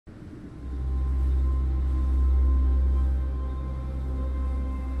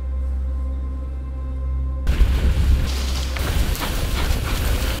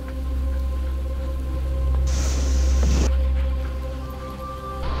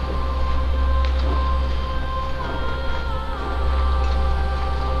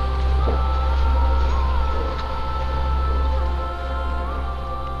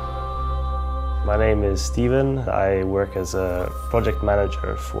My name is Steven. I work as a project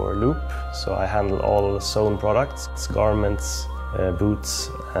manager for Loop, so I handle all sewn products, garments, boots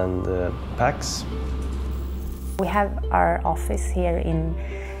and packs. We have our office here in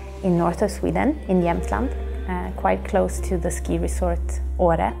north of Sweden, in Jämtland, quite close to the ski resort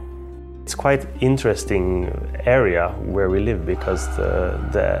Åre. It's quite interesting area where we live because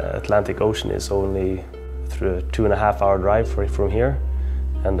the Atlantic Ocean is only through a 2.5-hour drive from here,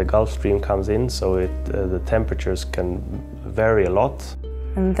 and the Gulf Stream comes in, so the temperatures can vary a lot.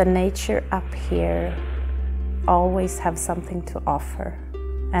 And the nature up here always have something to offer,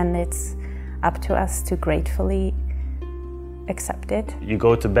 and it's up to us to gratefully accept it. You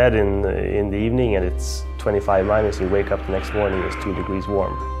go to bed in the evening and it's 25 minus, you wake up the next morning, it's 2 degrees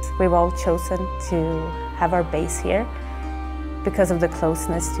warm. We've all chosen to have our base here because of the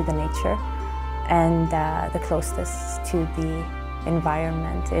closeness to the nature and the closeness to the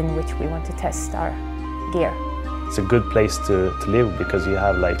environment in which we want to test our gear. It's a good place to live because you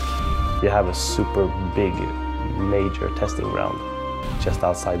have a super big major testing ground just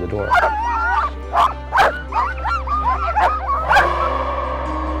outside the door.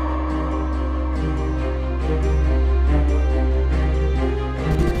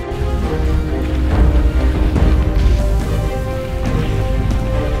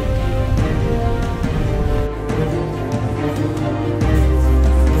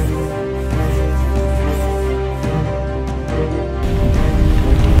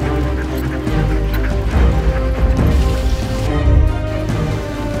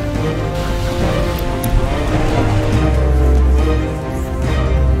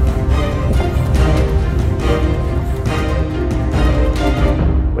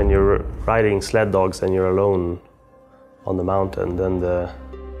 Riding sled dogs and you're alone on the mountain, then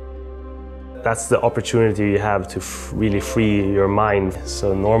that's the opportunity you have to really free your mind.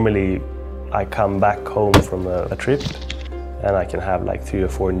 So normally I come back home from a trip and I can have like 3 or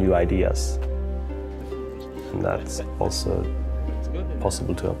 4 new ideas. And that's also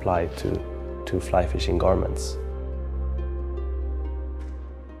possible to apply to fly fishing garments.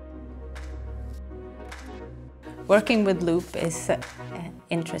 Working with Loop is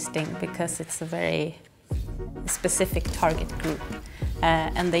interesting because it's a very specific target group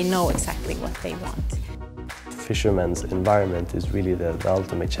and they know exactly what they want. Fishermen's environment is really the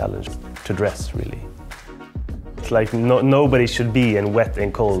ultimate challenge to dress, really. It's like nobody should be in wet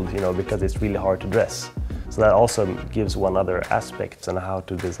and cold, you know, because it's really hard to dress. So that also gives one other aspect on how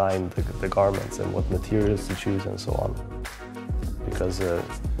to design the garments and what materials to choose and so on. Because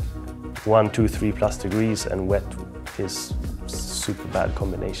 1, 2, 3+ degrees and wet is super bad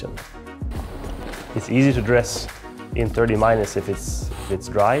combination. It's easy to dress in 30 minus if it's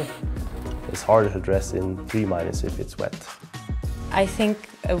dry. It's harder to dress in 3 minus if it's wet. I think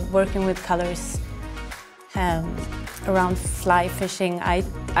working with colors around fly fishing,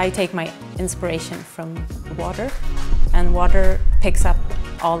 I take my inspiration from water, and water picks up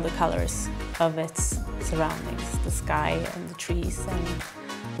all the colors of its surroundings, the sky and the trees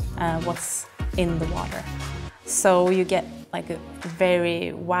and what's in the water. So you get like a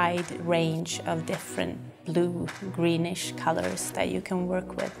very wide range of different blue, greenish colors that you can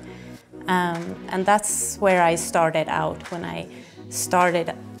work with. And that's where I started out when I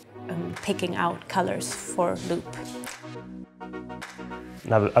started picking out colors for Loop.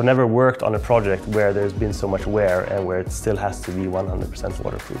 I've never worked on a project where there's been so much wear and where it still has to be 100%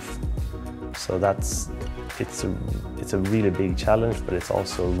 waterproof. So it's a really big challenge, but it's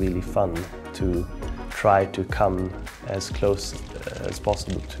also really fun to try to come as close as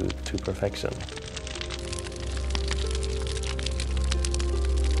possible to perfection.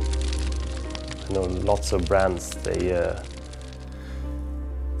 I know lots of brands, they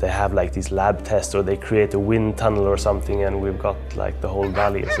have like these lab tests, or they create a wind tunnel or something, and we've got like the whole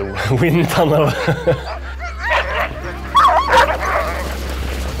valley as a wind tunnel.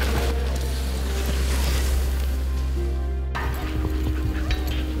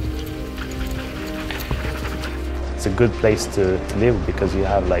 It's a good place to live because you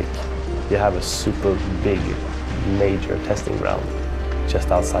have a super big major testing ground just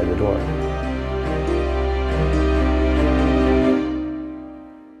outside the door.